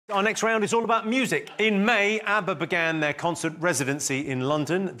Our next round is all about music. In May, Abba began their concert residency in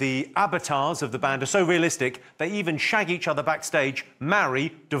London. The avatars of the band are so realistic, they even shag each other backstage,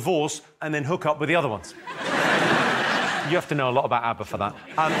 marry, divorce, and then hook up with the other ones. You have to know a lot about Abba for that.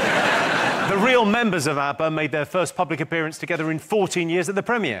 The real members of Abba made their first public appearance together in 14 years at the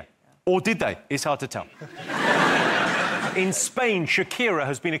premiere. Or did they? It's hard to tell. In Spain, Shakira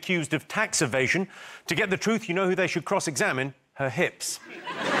has been accused of tax evasion. To get the truth, you know who they should cross-examine? Her hips.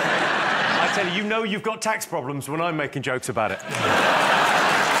 I tell you, you know you've got tax problems when I'm making jokes about it.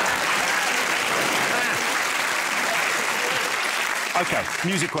 OK,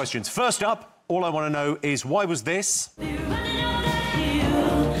 music questions. First up, all I want to know is why was this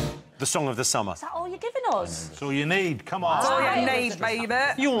the song of the summer? Is that all you're giving us? That's all you need. Come on. That's all you need, baby.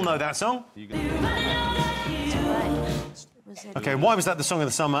 You all know that song. OK, why was that the song of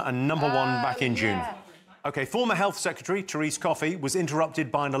the summer and #1 back in June? OK, former Health Secretary Theroux Coffey was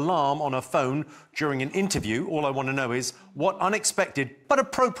interrupted by an alarm on her phone during an interview. All I want to know is what unexpected but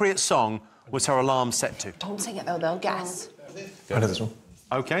appropriate song was her alarm set to? Don't sing it, though, they'll guess. I know this one.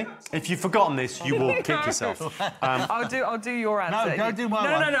 OK, if you've forgotten this, you will kick yourself. I'll do your answer. No, go do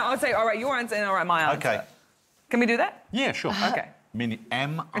my one. No, I'll say, all right, your answer and all right, my answer. OK. Can we do that? Yeah, sure. OK. Mini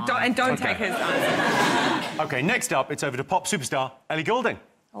M. And don't take his answer. OK, next up, it's over to pop superstar Ellie Goulding.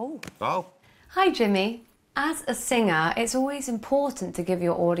 Oh. Hi, Jimmy. As a singer, it's always important to give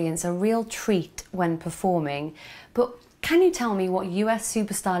your audience a real treat when performing. But can you tell me what US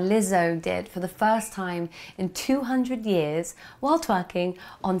superstar Lizzo did for the first time in 200 years while twerking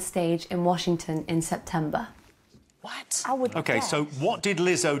on stage in Washington in September? What? I would OK, so what did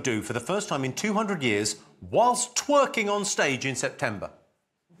Lizzo do for the first time in 200 years whilst twerking on stage in September?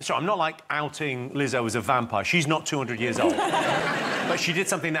 So I'm not, like, outing Lizzo as a vampire. She's not 200 years old. But she did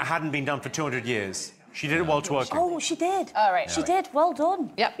something that hadn't been done for 200 years. She did it while twerking. Oh, she did. All right. She did. Well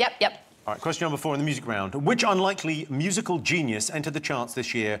done. Yep. All right, question number 4 in the music round. Which unlikely musical genius entered the charts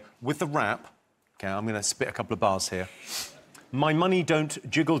this year with the rap... OK, I'm going to spit a couple of bars here. My money don't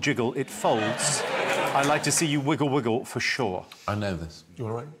jiggle jiggle, it folds. I like to see you wiggle wiggle for sure. I know this. You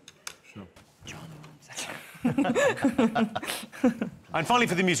all right? And finally,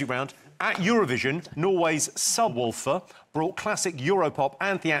 for the music round, at Eurovision, Norway's Subwoolfer brought classic Europop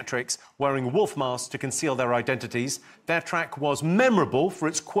and theatrics wearing wolf masks to conceal their identities. Their track was memorable for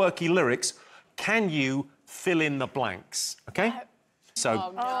its quirky lyrics. Can you fill in the blanks? OK?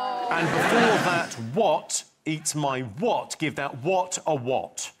 So, and before that, what eats my what? Give that what a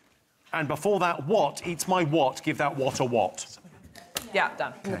what. And before that, what eats my what? Give that what a what. Yeah,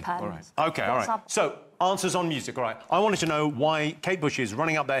 done. OK, all right. OK, all right. So, answers on music, all right. I wanted to know why Kate Bush's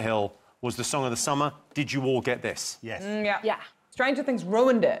Running Up That Hill was the song of the summer. Did you all get this? Yes. Yeah. Stranger Things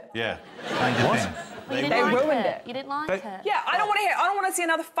ruined it. Yeah. They ruined it. You didn't like it? Yeah, I don't want to see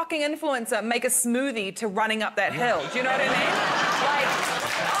another fucking influencer make a smoothie to Running Up That Hill. Do you know what I mean? Like,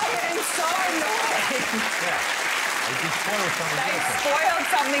 I am so annoyed. They spoiled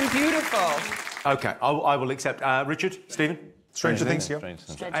something beautiful. OK, I will accept. Richard, Stephen? Stranger Things, yeah.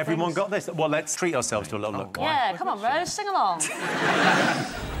 Everyone got this? Well, let's treat ourselves to a little look. Yeah, come on, Rose, sing along.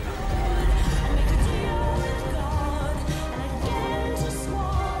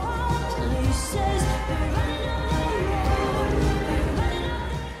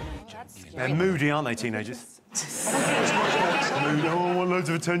 They're moody, aren't they, teenagers? Moody. Oh, I want loads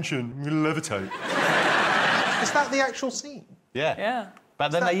of attention. I'm going to levitate. Is that the actual scene? Yeah.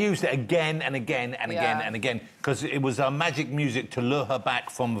 But then they used it again and again and again and again because it was magic music to lure her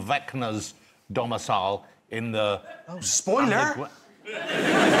back from Vecna's domicile in the... Oh, spoiler!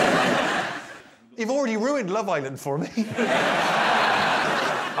 You've already ruined Love Island for me.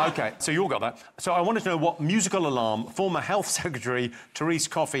 OK, so you all got that. So I wanted to know what musical alarm former Health Secretary Theroux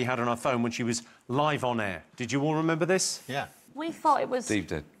Coffey had on her phone when she was live on air. Did you all remember this? Yeah. We thought it was... Steve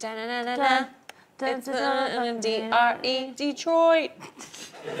did. It's D-R-E, Detroit.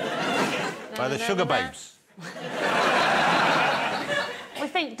 By the Sugar Babes. We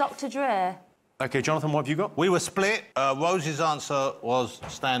think Dr. Dre. OK, Jonathan, what have you got? We were split. Rose's answer was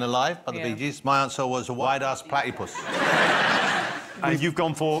Staying Alive by the Bee Gees. My answer was a wide-ass platypus. And you've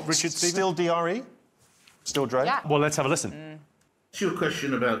gone for Richard, Stephen? Still DRE? Still Dre? Yeah. Well, let's have a listen. It's your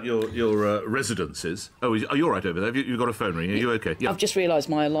question about your residences. Oh, are you all right over there? You've got a phone ringing. Are you OK? Yeah. I've just realised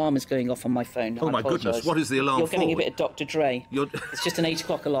my alarm is going off on my phone. Oh, I my apologise. goodness. What is the alarm You're for? getting a bit of Dr. Dre. You're... It's just an 8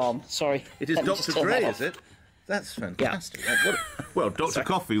 o'clock alarm. Sorry. It is Let me just Dr. turn Dre, that is off. it? That's fantastic. Well, Dr.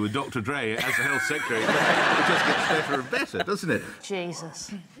 Coffey with Dr. Dre as the Health Secretary, it just gets better and better, doesn't it?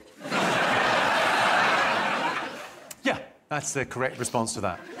 Jesus. Yeah, that's the correct response to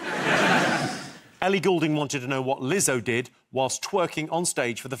that. Ellie Goulding wanted to know what Lizzo did whilst twerking on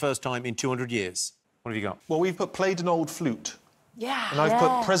stage for the first time in 200 years. What have you got? Well, we've played an old flute. Yeah. And I've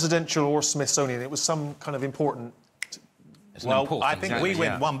put presidential or Smithsonian. It was some kind of important... Well, I think we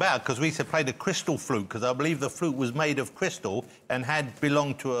went one better because we said play the crystal flute because I believe the flute was made of crystal and had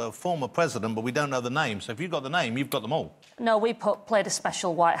belonged to a former president, but we don't know the name. So if you've got the name, you've got them all. No, we played a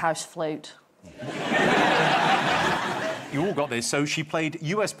special White House flute. You all got this. So she played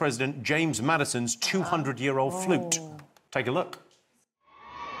US President James Madison's 200-year-old flute. Take a look.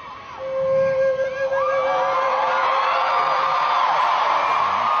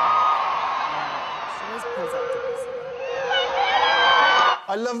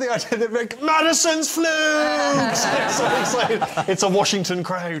 I love the idea that Rick Madison's flute! It's a Washington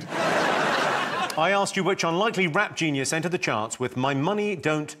crowd. I asked you which unlikely rap genius entered the charts with My Money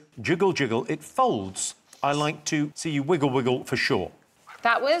Don't Jiggle Jiggle, It Folds. I like to see you wiggle wiggle for sure.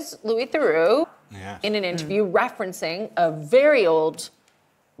 That was Louis Theroux in an interview referencing a very old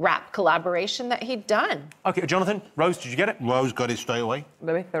rap collaboration that he'd done. OK, Jonathan, Rose, did you get it? Rose got it straight away.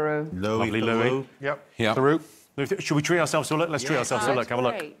 Louis Theroux. Lovely Louis. Yep. Yeah. Theroux. Should we treat ourselves to a look? Let's treat ourselves to a look. Have a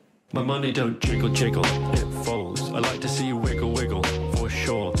look. My money don't jiggle jiggle, it folds. I like to see you wiggle wiggle, for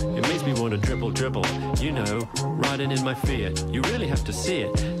sure. It makes me want to dribble dribble. You know, riding in my Fiat. You really have to see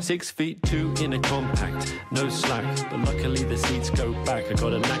it. 6'2" in a compact, no slack. But luckily the seats go back. I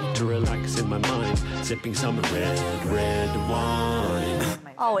got a knack to relax in my mind, sipping some red wine.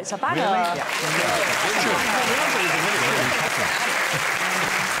 Oh, it's a banger.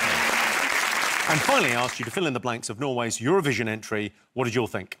 And finally, I asked you to fill in the blanks of Norway's Eurovision entry. What did you all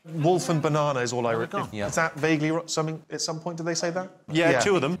think? Wolf and banana is all I read. Yeah. Is that vaguely something? At some point, did they say that? Yeah,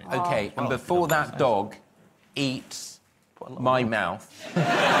 two of them. OK, and before that dog eats my mouth,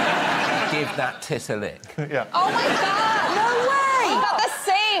 give that tit a lick. Yeah. Oh, my God! No way! We got the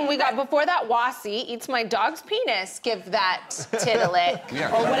same. We got before that Wasi eats my dog's penis, give that tit a lick.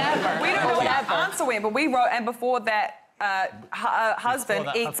 Or whatever. We don't know what that answer went, but we wrote, and before that, husband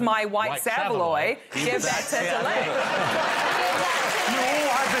eats my white Savoy, give that tit a lick. You all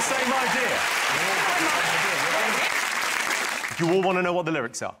had the same idea. Do you all want to know what the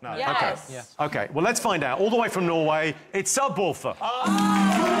lyrics are? No. Yes. OK. Yes. OK, well, let's find out. All the way from Norway, it's Subwoolfer.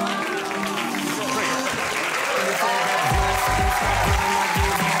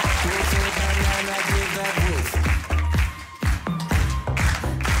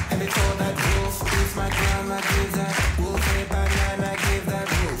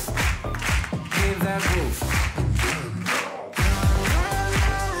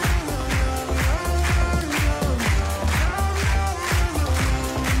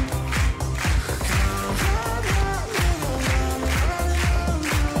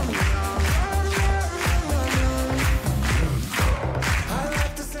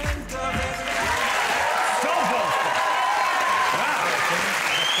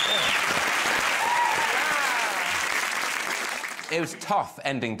 It was tough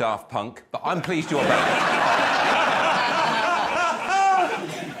ending Daft Punk, but I'm pleased you're back.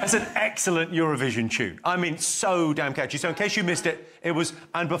 That's an excellent Eurovision tune. I mean, so damn catchy. So in case you missed it, it was,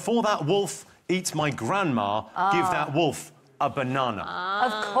 and before that wolf eats my grandma, give that wolf a banana.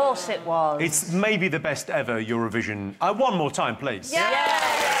 Of course it was. It's maybe the best ever Eurovision. One more time, please. Yeah. I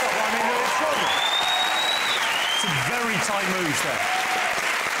mean, some very tight moves there.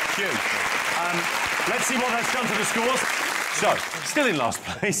 Huge. Let's see what that's done to the scores. So, still in last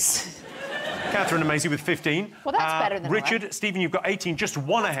place. Catherine and Maisie with 15. Well, that's better than Richard, Stephen, you've got 18, just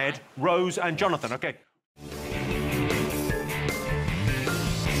one ahead. Rose and Jonathan. OK.